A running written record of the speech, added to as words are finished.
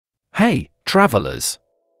Hey, travelers!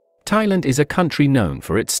 Thailand is a country known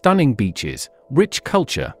for its stunning beaches, rich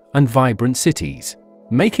culture, and vibrant cities,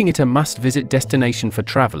 making it a must-visit destination for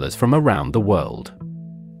travelers from around the world.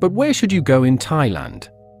 But where should you go in Thailand?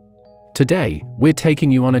 Today, we're taking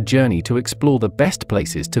you on a journey to explore the best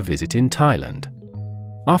places to visit in Thailand.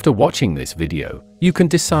 After watching this video, you can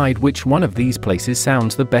decide which one of these places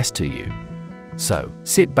sounds the best to you. So,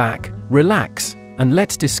 sit back, relax, and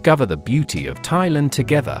let's discover the beauty of Thailand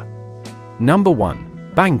together. Number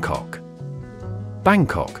 1. Bangkok.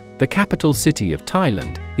 Bangkok, the capital city of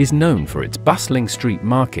Thailand, is known for its bustling street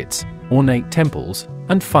markets, ornate temples,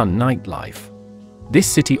 and fun nightlife. This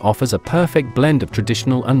city offers a perfect blend of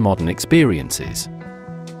traditional and modern experiences.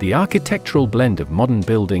 The architectural blend of modern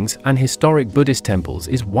buildings and historic Buddhist temples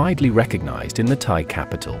is widely recognized in the Thai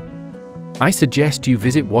capital. I suggest you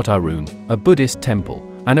visit Wat Arun, a Buddhist temple,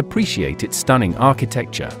 and appreciate its stunning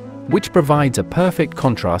architecture, which provides a perfect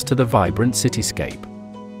contrast to the vibrant cityscape.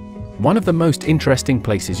 One of the most interesting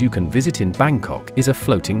places you can visit in Bangkok is a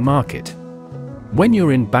floating market. When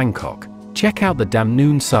you're in Bangkok, check out the Dam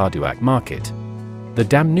Noon Sarduak Market. The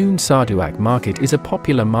Dam Noon Sarduak Market is a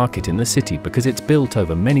popular market in the city because it's built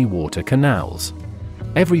over many water canals.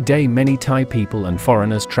 Every day many Thai people and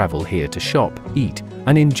foreigners travel here to shop, eat,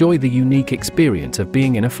 and enjoy the unique experience of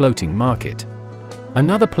being in a floating market.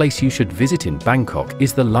 Another place you should visit in Bangkok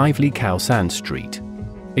is the lively Khao San Street.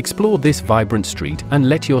 Explore this vibrant street and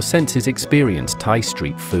let your senses experience Thai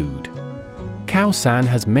street food. Khao San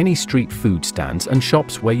has many street food stands and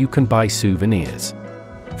shops where you can buy souvenirs.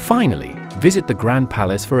 Finally, visit the Grand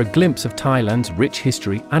Palace for a glimpse of Thailand's rich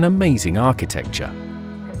history and amazing architecture.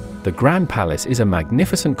 The Grand Palace is a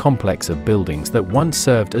magnificent complex of buildings that once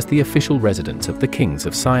served as the official residence of the kings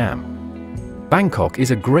of Siam. Bangkok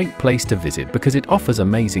is a great place to visit because it offers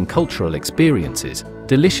amazing cultural experiences,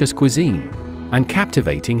 delicious cuisine, and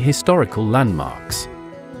captivating historical landmarks.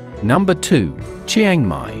 Number 2. Chiang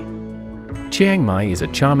Mai. Chiang Mai is a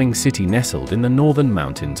charming city nestled in the northern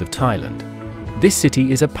mountains of Thailand. This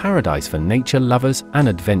city is a paradise for nature lovers and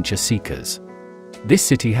adventure seekers. This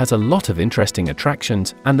city has a lot of interesting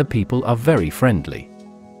attractions and the people are very friendly.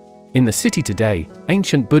 In the city today,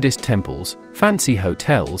 ancient Buddhist temples, fancy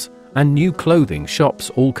hotels, and new clothing shops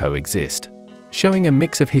all coexist, showing a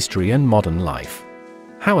mix of history and modern life.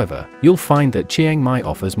 However, you'll find that Chiang Mai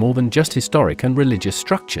offers more than just historic and religious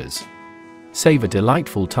structures. Savor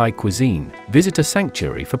delightful Thai cuisine, visit a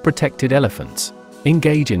sanctuary for protected elephants,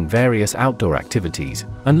 engage in various outdoor activities,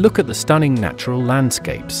 and look at the stunning natural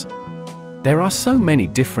landscapes. There are so many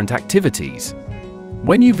different activities.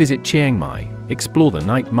 When you visit Chiang Mai, explore the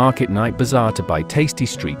night market night bazaar to buy tasty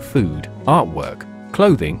street food, artwork,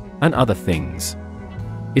 clothing, and other things.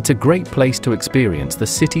 It's a great place to experience the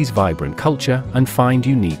city's vibrant culture and find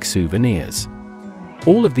unique souvenirs.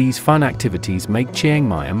 All of these fun activities make Chiang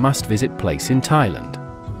Mai a must-visit place in Thailand.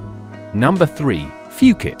 Number 3.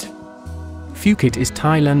 Phuket. Phuket is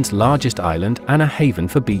Thailand's largest island and a haven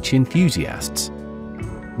for beach enthusiasts.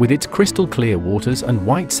 With its crystal-clear waters and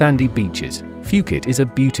white sandy beaches, Phuket is a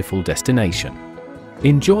beautiful destination.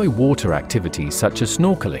 Enjoy water activities such as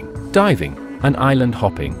snorkeling, diving, and island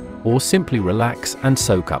hopping, or simply relax and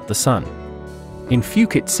soak up the sun. In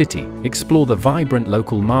Phuket City, explore the vibrant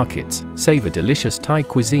local markets, savor delicious Thai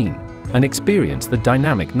cuisine, and experience the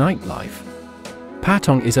dynamic nightlife.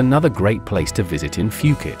 Patong is another great place to visit in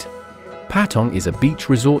Phuket. Patong is a beach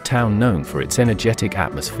resort town known for its energetic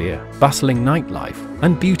atmosphere, bustling nightlife,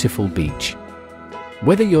 and beautiful beach.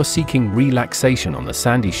 Whether you're seeking relaxation on the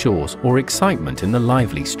sandy shores or excitement in the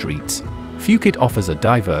lively streets, Phuket offers a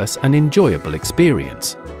diverse and enjoyable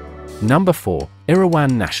experience. Number 4.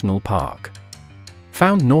 Herremans National Park.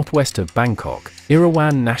 Found northwest of Bangkok,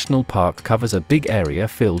 Herremans National Park covers a big area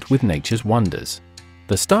filled with nature's wonders.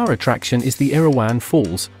 The star attraction is the Herremans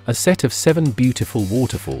Falls, a set of 7 beautiful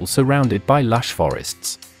waterfalls surrounded by lush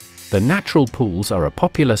forests. The natural pools are a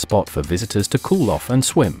popular spot for visitors to cool off and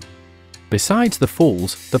swim. Besides the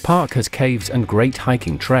falls, the park has caves and great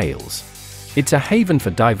hiking trails. It's a haven for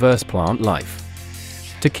diverse plant life.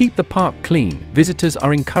 To keep the park clean, visitors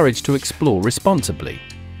are encouraged to explore responsibly.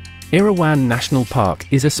 Herremans National Park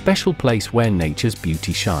is a special place where nature's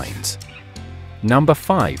beauty shines. Number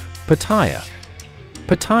 5. Pattaya.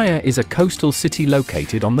 Pattaya is a coastal city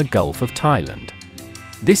located on the Gulf of Thailand.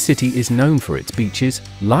 This city is known for its beaches,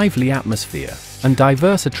 lively atmosphere, and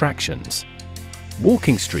diverse attractions.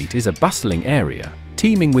 Walking Street is a bustling area,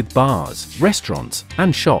 teeming with bars, restaurants,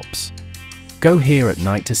 and shops. Go here at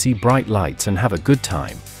night to see bright lights and have a good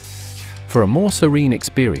time. For a more serene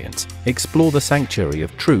experience, explore the Sanctuary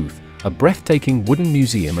of Truth, a breathtaking wooden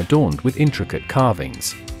museum adorned with intricate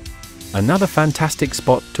carvings. Another fantastic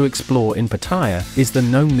spot to explore in Pattaya is the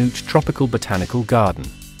Nong Noot Tropical Botanical Garden,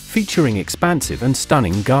 featuring expansive and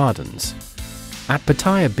stunning gardens. At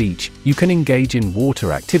Pattaya Beach, you can engage in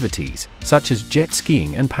water activities, such as jet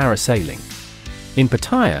skiing and parasailing. In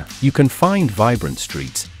Pattaya, you can find vibrant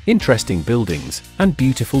streets, interesting buildings, and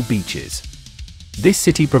beautiful beaches. This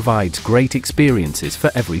city provides great experiences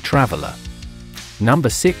for every traveler. Number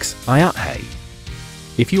 6. Ayut Thai.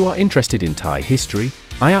 If you are interested in Thai history,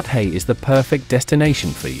 Ayut Thai is the perfect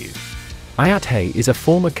destination for you. Ayut Thai is a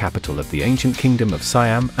former capital of the ancient kingdom of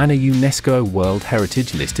Siam and a UNESCO World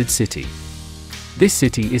Heritage listed city. This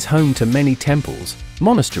city is home to many temples,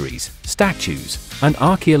 monasteries, statues, and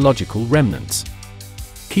archaeological remnants.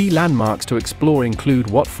 Key landmarks to explore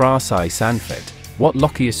include Wat Phra Sai Sanphet, Wat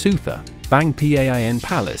Lokia Sutha, Bang Pain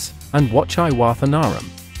Palace, and Wat Chai Wathanaram.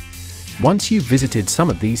 Once you've visited some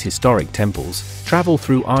of these historic temples, travel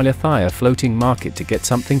through Ayut Thai floating market to get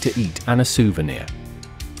something to eat and a souvenir.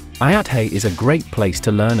 Ayut Thai is a great place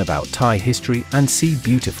to learn about Thai history and see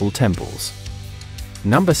beautiful temples.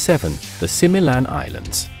 Number 7. The Similan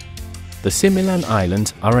Islands. The Similan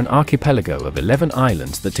Islands are an archipelago of 11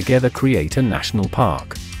 islands that together create a national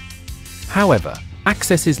park. However,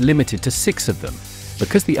 access is limited to 6 of them,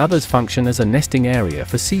 because the others function as a nesting area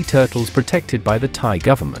for sea turtles protected by the Thai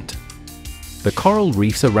government. The coral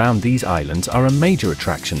reefs around these islands are a major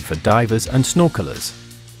attraction for divers and snorkelers.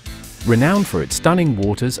 Renowned for its stunning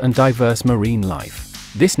waters and diverse marine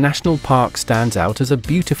life, this national park stands out as a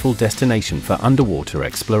beautiful destination for underwater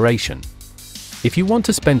exploration. If you want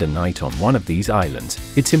to spend a night on one of these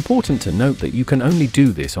islands, it's important to note that you can only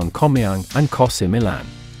do this on Koh Myang and Koh Similan.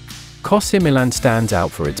 Koh Similan stands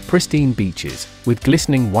out for its pristine beaches, with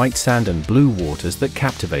glistening white sand and blue waters that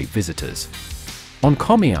captivate visitors. On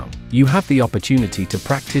Koh Myang, you have the opportunity to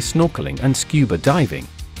practice snorkeling and scuba diving.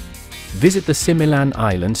 Visit the Similan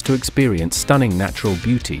Islands to experience stunning natural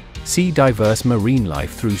beauty, see diverse marine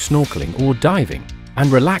life through snorkeling or diving,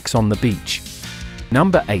 and relax on the beach.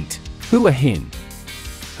 Number 8. Hua Hin.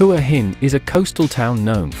 Hua Hin is a coastal town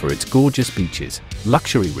known for its gorgeous beaches,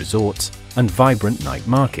 luxury resorts, and vibrant night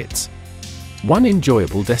markets. One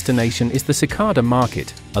enjoyable destination is the Cicada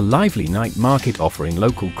Market, a lively night market offering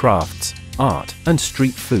local crafts, art, and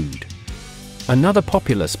street food. Another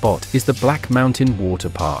popular spot is the Black Mountain Water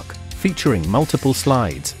Park, featuring multiple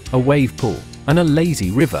slides, a wave pool, and a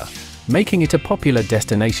lazy river, making it a popular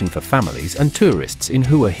destination for families and tourists in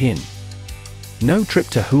Hua Hin. No trip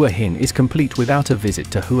to Hua Hin is complete without a visit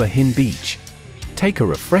to Hua Hin Beach. Take a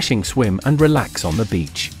refreshing swim and relax on the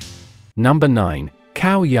beach. Number 9.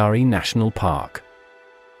 Khao Yai National Park.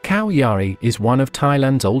 Khao Yai is one of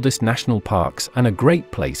Thailand's oldest national parks and a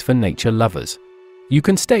great place for nature lovers. You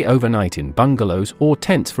can stay overnight in bungalows or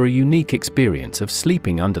tents for a unique experience of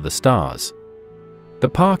sleeping under the stars. The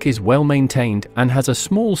park is well maintained and has a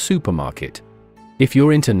small supermarket. If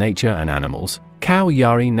you're into nature and animals, Khao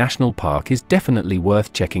Yai National Park is definitely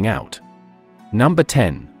worth checking out. Number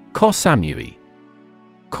 10. Koh Samui.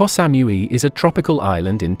 Koh Samui is a tropical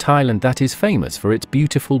island in Thailand that is famous for its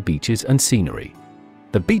beautiful beaches and scenery.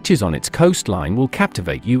 The beaches on its coastline will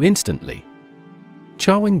captivate you instantly.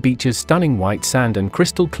 Chaweng Beach's stunning white sand and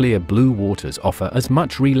crystal clear blue waters offer as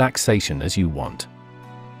much relaxation as you want.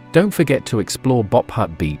 Don't forget to explore Bop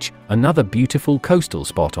Hut Beach, another beautiful coastal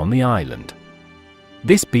spot on the island.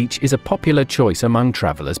 This beach is a popular choice among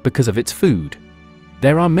travelers because of its food.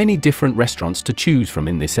 There are many different restaurants to choose from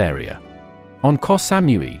in this area. On Koh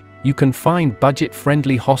Samui, you can find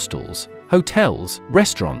budget-friendly hostels, hotels,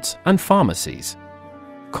 restaurants, and pharmacies.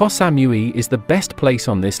 Koh Samui is the best place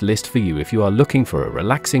on this list for you if you are looking for a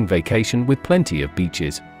relaxing vacation with plenty of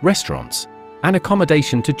beaches, restaurants, and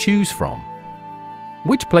accommodation to choose from.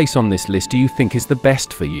 Which place on this list do you think is the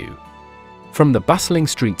best for you? From the bustling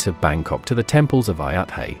streets of Bangkok to the temples of Ayut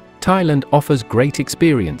Thai, Thailand offers great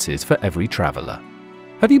experiences for every traveler.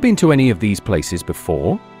 Have you been to any of these places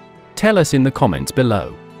before? Tell us in the comments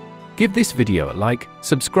below. Give this video a like,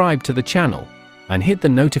 subscribe to the channel, and hit the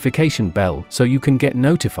notification bell so you can get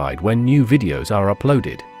notified when new videos are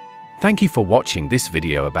uploaded. Thank you for watching this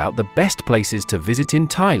video about the best places to visit in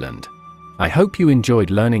Thailand. I hope you enjoyed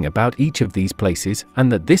learning about each of these places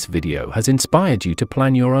and that this video has inspired you to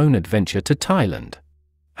plan your own adventure to Thailand.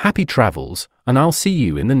 Happy travels, and I'll see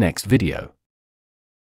you in the next video.